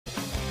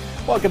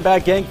Welcome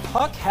back, gang.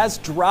 Puck has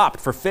dropped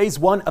for Phase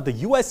 1 of the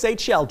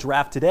USHL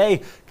draft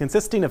today,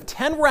 consisting of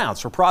 10 rounds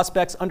for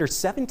prospects under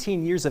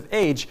 17 years of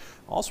age,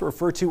 also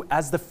referred to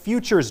as the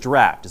Futures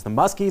Draft, as the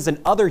Muskies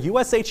and other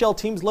USHL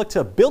teams look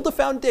to build the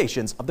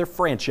foundations of their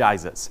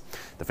franchises.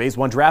 The Phase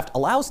 1 draft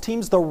allows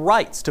teams the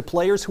rights to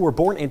players who were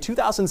born in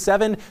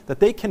 2007 that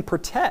they can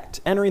protect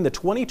entering the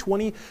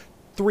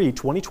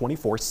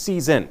 2024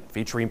 season,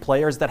 featuring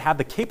players that have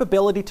the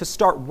capability to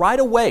start right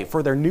away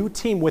for their new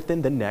team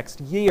within the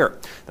next year.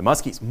 The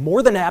Muskies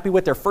more than happy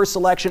with their first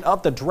selection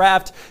of the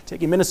draft,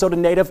 taking Minnesota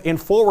native and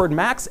forward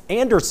Max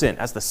Anderson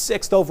as the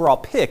 6th overall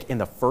pick in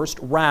the first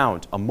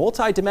round. A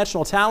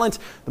multi-dimensional talent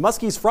the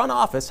Muskies front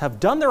office have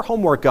done their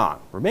homework on,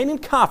 remaining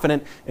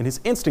confident in his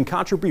instant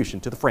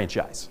contribution to the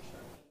franchise.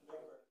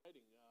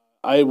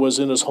 I was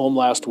in his home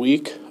last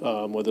week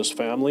with his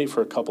family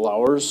for a couple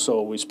hours,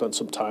 so we spent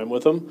some time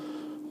with him.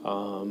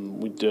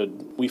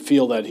 We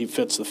feel that he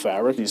fits the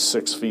fabric. He's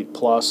 6 feet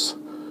plus.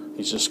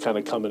 He's just kind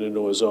of coming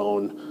into his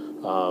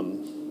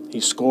own.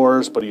 He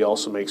scores, but he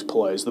also makes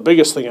plays. The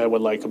biggest thing I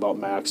would like about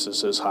Max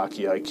is his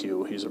hockey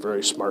IQ. He's a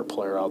very smart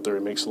player out there.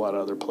 He makes a lot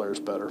of other players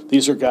better.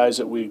 These are guys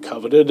that we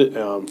coveted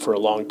for a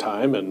long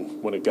time,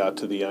 and when it got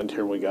to the end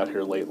here, we got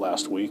here late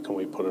last week, and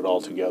we put it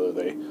all together,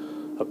 they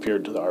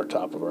appeared to our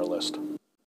top of our list.